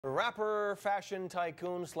Rapper, fashion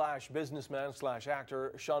tycoon slash businessman slash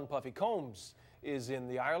actor Sean Puffy Combs is in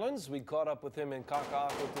the islands. We caught up with him in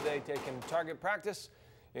Kaka'ako today, taking target practice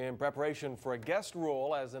in preparation for a guest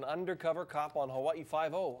role as an undercover cop on Hawaii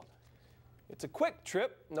 5-0. It's a quick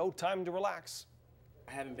trip, no time to relax.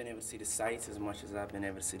 I haven't been able to see the sights as much as I've been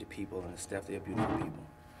able to see the people, and it's definitely a beautiful people.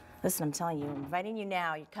 Listen, I'm telling you, I'm inviting you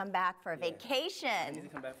now. You come back for a vacation. I need to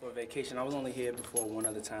come back for a vacation. I was only here before one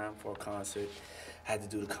other time for a concert. I had to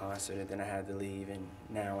do the concert, and then I had to leave, and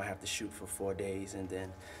now I have to shoot for 4 days, and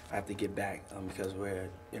then I have to get back because we're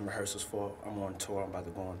in rehearsals for, I'm on tour, I'm about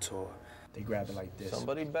to go on tour. They grab it like this.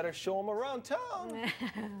 Somebody better show him around town.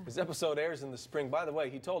 His episode airs in the spring. By the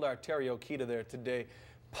way, he told our Terry Okita there today,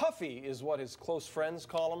 Puffy is what his close friends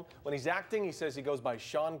call him. When he's acting, he says he goes by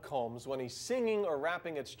Sean Combs. When he's singing or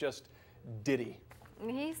rapping, it's just Diddy.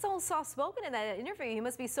 He's so soft-spoken in that interview. He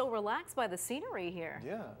must be so relaxed by the scenery here.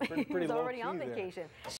 Yeah, pretty He's low already key on there. vacation.